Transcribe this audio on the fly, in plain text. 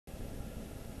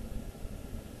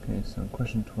Okay, so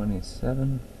question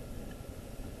 27,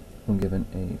 we're given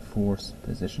a force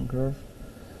position curve,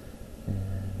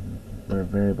 and we're a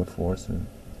variable force, so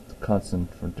it's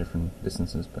constant for different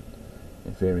distances, but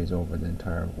it varies over the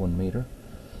entire 1 meter,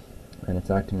 and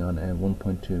it's acting on a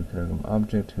 1.2 kilogram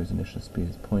object whose initial speed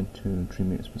is 0.23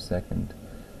 meters per second,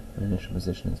 and initial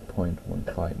position is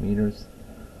 0.15 meters,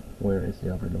 where is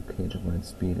the object located when its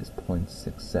speed is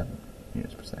 0.67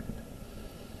 meters per second.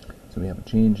 So we have a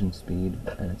change in speed,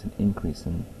 and it's an increase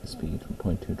in the speed from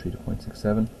 0.23 to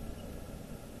 0.67.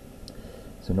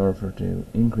 So in order for it to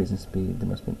increase in speed, there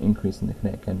must be an increase in the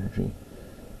kinetic energy.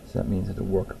 So that means that the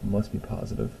work must be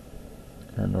positive.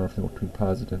 And in order for the work to be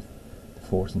positive, the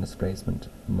force and displacement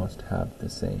must have the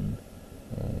same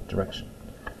direction.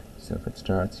 So if it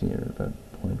starts here about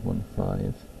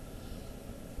 0.15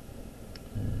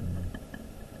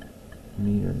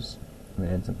 meters, and it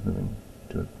ends up moving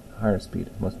to a higher speed,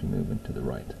 it must be moving to the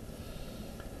right.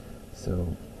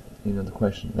 So, the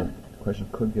question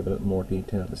could give a little more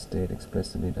detail to state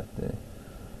explicitly that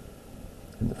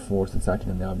the force that's acting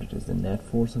on the object is the net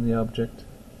force on the object,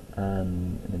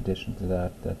 and in addition to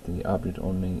that, that the object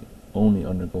only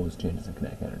undergoes changes in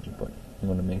kinetic energy. But I'm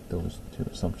going to make those two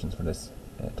assumptions for this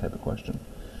type of question.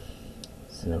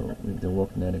 So the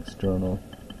work net external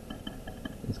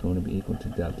is going to be equal to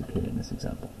delta K in this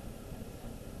example.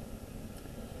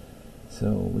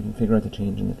 So we can figure out the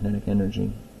change in the kinetic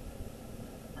energy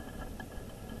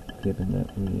given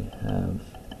that we have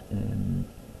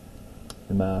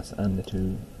the mass and the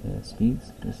two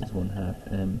speeds. This is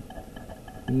 1/2 m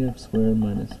Vf squared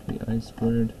minus Vi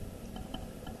squared.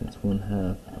 That's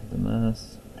 1/2 of the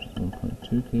mass, which is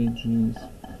 1.2 kgs,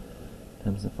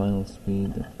 times the final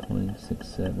speed of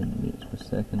 0.67 meters per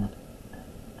second,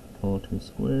 all to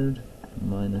squared,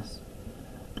 minus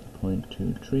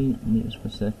 0.23 meters per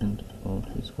second, all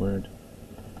to squared,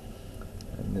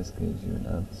 and this gives you an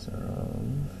answer of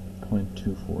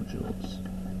 0.24 joules.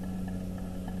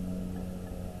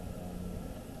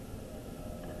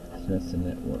 So that's the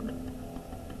net work.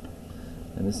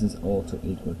 And this is also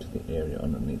equal to the area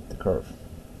underneath the curve.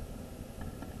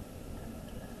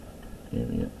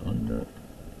 Area under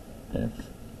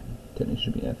F, technically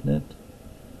should be F net.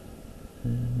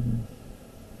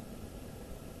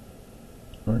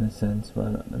 Or in a sense,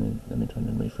 well, let me try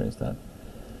and rephrase that.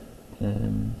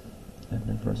 F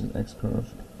net versus X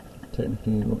curve.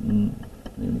 Technically, we wouldn't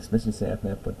explicitly say F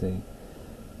net, but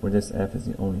where this F is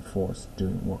the only force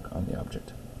doing work on the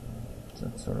object. So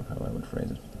that's sort of how I would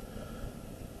phrase it.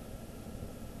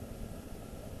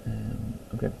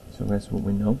 Okay, so that's what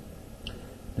we know.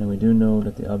 Now we do know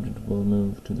that the object will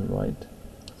move to the right.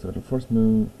 So it'll first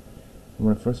move. We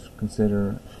want to first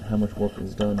consider how much work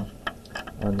is done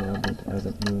on the object as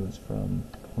it moves from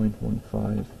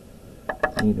 0.15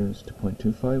 meters to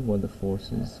 0.25 while the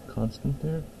force is constant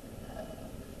there.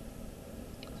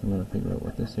 So I'm going to figure out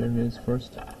what this area is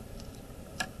first.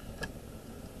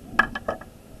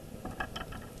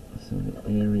 So the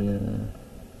area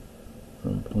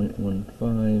from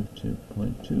 0.15 to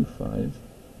 0.25 is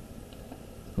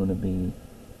going to be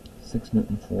 6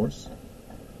 Newton force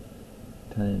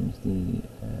times the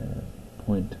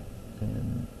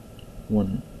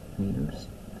 0.1 meters.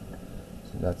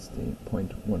 So that's the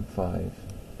 0.15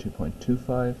 to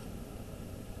 0.25,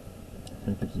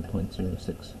 and it gives you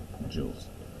 0.06 joules.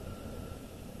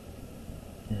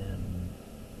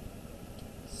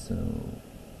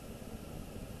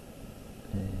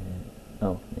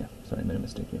 Oh yeah, sorry, I made a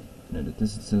mistake here. No,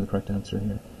 this is the correct answer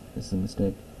here. This is a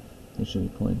mistake. It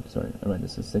should be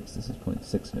this is 6, this is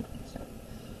 0.6 newtons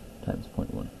times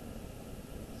 0.1.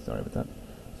 Sorry about that.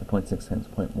 So 0.6 times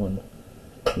 0.1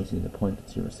 gives you the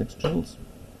 0.06 joules.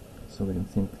 So we can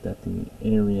think that the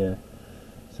area,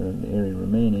 the area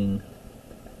remaining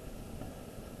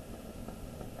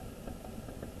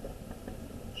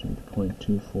should be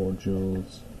 0.24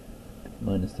 joules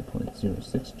minus the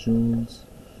 0.06 joules,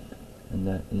 and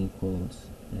that equals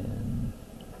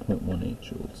 0.18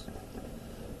 joules.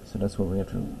 So that's what we have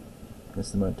to,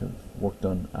 this amount of work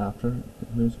done after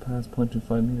it moves past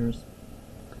 0.25 meters.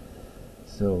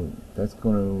 So that's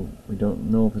we don't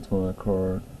know if it's going to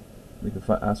occur. We could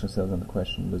ask ourselves on the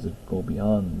question, does it go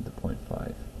beyond the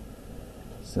 0.5?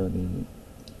 So the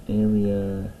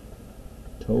area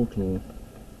total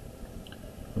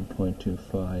from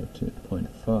 0.25 to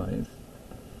 0.5,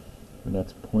 and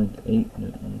that's 0.8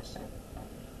 newtons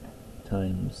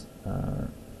times our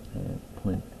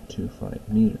 0.25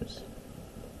 meters.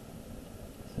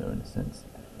 So in a sense,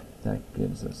 that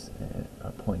gives us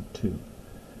our 0.2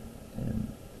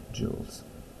 joules,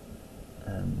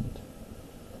 and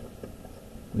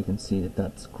we can see that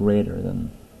that's greater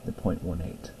than the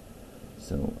 0.18.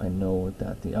 So I know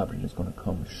that the object is going to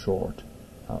come short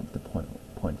of the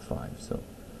 0.5. So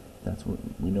that's what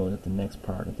we know, that the next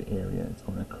part of the area is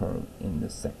going to occur in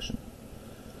this section.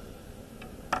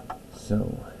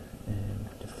 So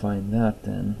to find that,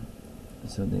 then,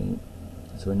 so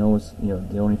I know it's,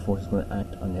 the only force that's going to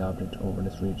act on the object over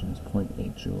this region is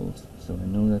 0.8 joules. So I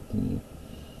know that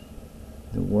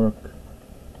the work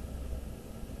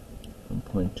from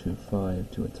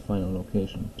 0.25 to its final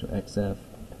location, to XF,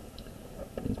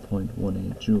 is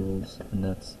 0.18 joules, and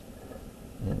that's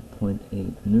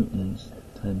 0.8 newtons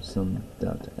times some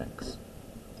delta x.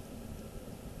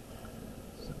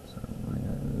 So running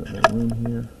out of a little bit of room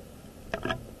here.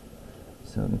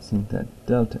 So let's think that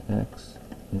delta x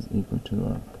is equal to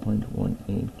our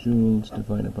 0.18 joules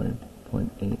divided by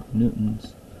 0.8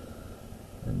 newtons,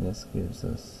 and this gives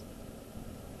us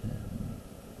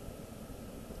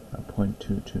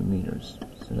 0.22 meters.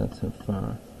 So that's how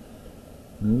far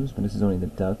it moves, but this is only the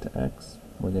delta x,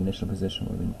 where the initial position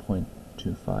would have been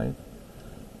 0.25,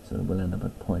 so it will end up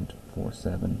at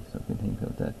 0.47. So we can think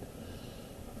of that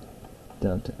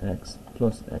delta x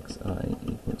plus xi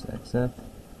equals xf.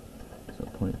 So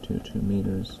 0.22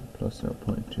 meters plus our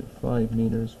 0.25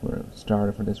 meters, where it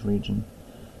started for this region,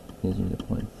 gives you the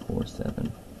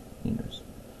 0.47 meters,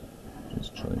 which is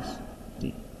choice